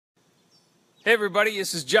Hey everybody,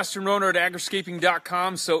 this is Justin Rohner at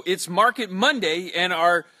Agriscaping.com. So it's Market Monday, and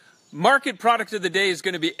our market product of the day is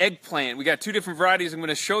going to be eggplant. We got two different varieties I'm going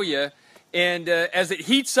to show you, and as it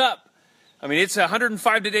heats up, I mean it's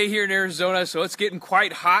 105 today here in Arizona, so it's getting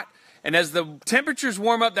quite hot. And as the temperatures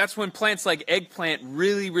warm up, that's when plants like eggplant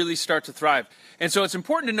really start to thrive. And so it's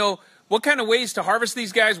important to know what kind of ways to harvest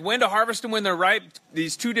these guys, when to harvest them when they're ripe.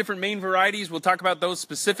 These two different main varieties, we'll talk about those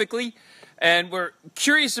specifically. And we're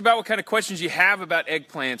curious about what kind of questions you have about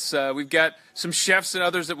eggplants. We've got some chefs and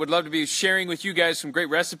others that would love to be sharing with you guys some great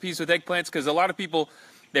recipes with eggplants, because a lot of people,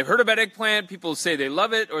 they've heard about eggplant, people say they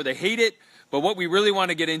love it or they hate it, but what we really want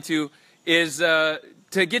to get into is to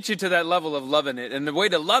get you to that level of loving it. And the way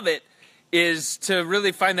to love it is to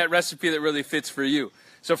really find that recipe that really fits for you.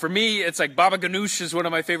 So for me, it's like baba ganoush is one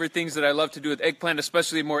of my favorite things that I love to do with eggplant,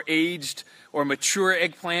 especially more aged or mature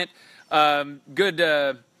eggplant.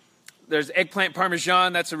 There's eggplant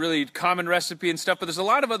parmesan, that's a really common recipe and stuff, but there's a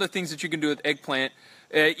lot of other things that you can do with eggplant.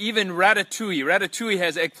 Even ratatouille. Ratatouille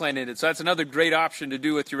has eggplant in it, so that's another great option to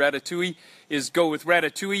do with your ratatouille, is go with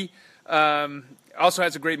ratatouille. Also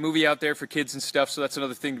has a great movie out there for kids and stuff, so that's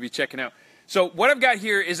another thing to be checking out. So what I've got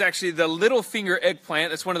here is actually the little finger eggplant.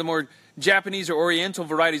 That's one of the more Japanese or Oriental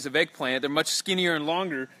varieties of eggplant. They're much skinnier and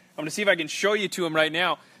longer. I'm going to see if I can show you to them right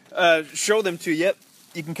now. Show them to you.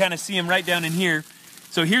 You can kind of see them right down in here.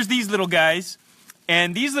 So here's these little guys,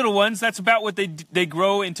 and these little ones, that's about what they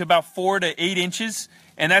grow into, about 4 to 8 inches,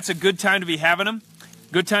 and that's a good time to be having them,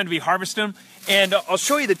 good time to be harvesting them. And I'll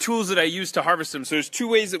show you the tools that I use to harvest them. So there's two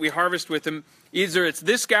ways that we harvest with them. Either it's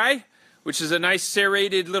this guy, which is a nice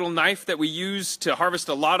serrated little knife that we use to harvest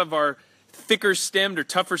a lot of our thicker stemmed or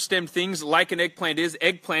tougher stemmed things like an eggplant is.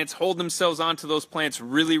 Eggplants hold themselves onto those plants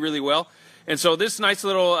really well. And so this nice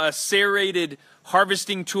little serrated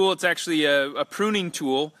harvesting tool, it's actually a pruning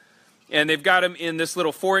tool, and they've got them in this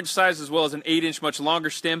little 4-inch size as well as an 8-inch, much longer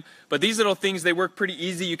stem. But these little things, they work pretty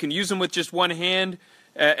easy. You can use them with just one hand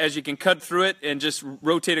as you can cut through it and just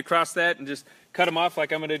rotate across that and just cut them off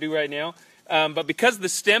like I'm going to do right now. But because the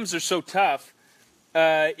stems are so tough,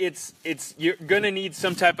 you're going to need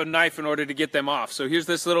some type of knife in order to get them off. So here's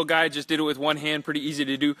this little guy, just did it with one hand, pretty easy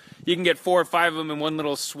to do. You can get 4 or 5 of them in one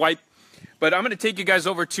little swipe. But I'm going to take you guys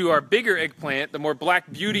over to our bigger eggplant, the more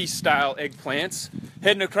Black Beauty style eggplants.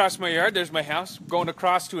 Heading across my yard, there's my house, going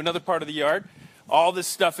across to another part of the yard. All this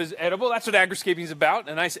stuff is edible. That's what Agriscaping is about,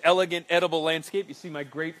 a nice, elegant, edible landscape. You see my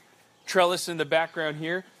grape trellis in the background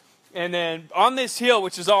here. And then on this hill,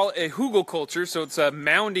 which is all a hugelkultur, so it's a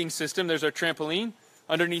mounding system, there's our trampoline.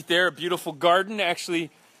 Underneath there, a beautiful garden, actually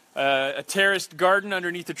a terraced garden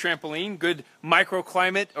underneath the trampoline. Good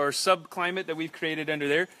microclimate or subclimate that we've created under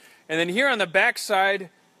there. And then here on the back side,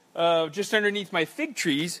 just underneath my fig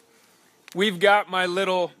trees, we've got my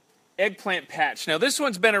little eggplant patch. Now this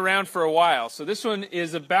one's been around for a while, so this one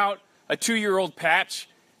is about a 2-year-old patch,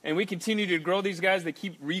 and we continue to grow these guys. They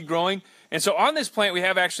keep regrowing. And so on this plant we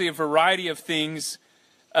have actually a variety of things.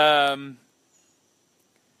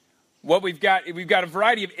 What we've got a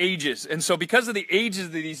variety of ages, and so because of the ages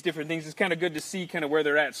of these different things, it's kind of good to see kind of where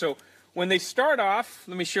they're at. So when they start off,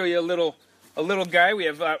 let me show you a little guy. We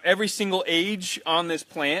have every single age on this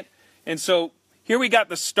plant. And so here we got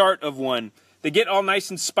the start of one. They get all nice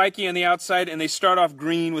and spiky on the outside, and they start off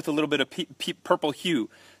green with a little bit of purple hue.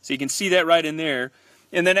 So you can see that right in there.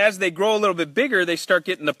 And then as they grow a little bit bigger, they start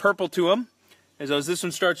getting the purple to them as this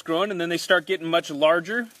one starts growing, and then they start getting much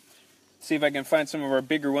larger. Let's see if I can find some of our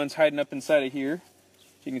bigger ones hiding up inside of here.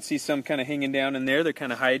 You can see some kind of hanging down in there. They're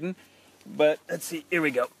kind of hiding. But let's see. Here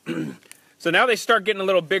we go. So now they start getting a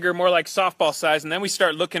little bigger, more like softball size, and then we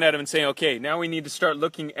start looking at them and saying, okay, now we need to start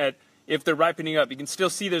looking at if they're ripening up. You can still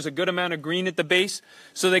see there's a good amount of green at the base.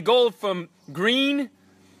 So they go from green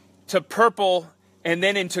to purple and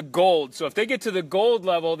then into gold. So if they get to the gold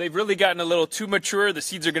level, they've really gotten a little too mature. The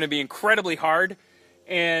seeds are going to be incredibly hard,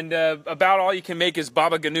 and about all you can make is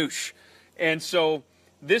baba ganoush. And so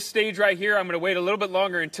this stage right here, I'm going to wait a little bit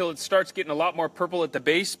longer until it starts getting a lot more purple at the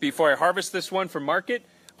base before I harvest this one for market.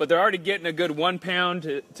 But they're already getting a good 1 pound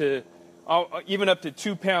to even up to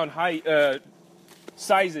 2 pound high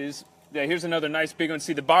sizes. Yeah, here's another nice big one.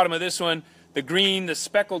 See the bottom of this one, the green, the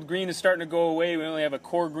speckled green is starting to go away. We only have a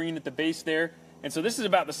core green at the base there. And so this is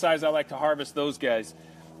about the size I like to harvest those guys.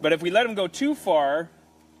 But if we let them go too far,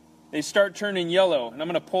 they start turning yellow. And I'm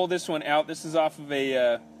going to pull this one out. This is off of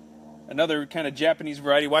another kind of Japanese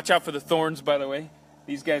variety. Watch out for the thorns, by the way.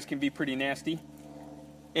 These guys can be pretty nasty.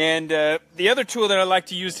 And the other tool that I like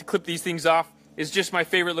to use to clip these things off is just my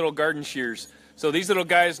favorite little garden shears. So these little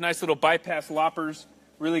guys, nice little bypass loppers,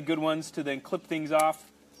 really good ones to then clip things off.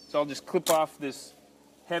 So I'll just clip off this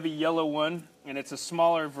heavy yellow one, and it's a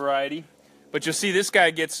smaller variety. but you'll see this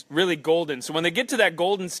guy gets really golden. So when they get to that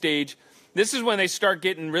golden stage, this is when they start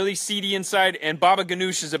getting really seedy inside, and baba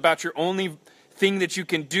ganoush is about your only thing that you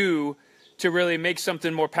can do to really make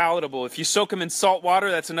something more palatable. If you soak them in salt water,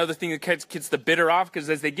 that's another thing that gets the bitter off, because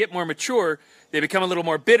as they get more mature, they become a little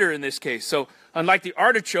more bitter in this case. So unlike the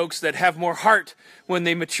artichokes that have more heart when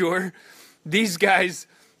they mature, these guys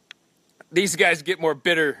get more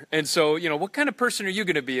bitter. And so, you know, what kind of person are you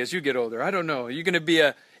going to be as you get older? I don't know. Are you going to be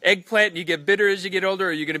a eggplant and you get bitter as you get older, or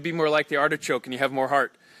are you going to be more like the artichoke and you have more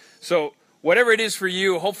heart? So whatever it is for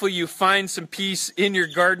you, hopefully you find some peace in your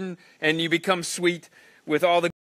garden and you become sweet with all the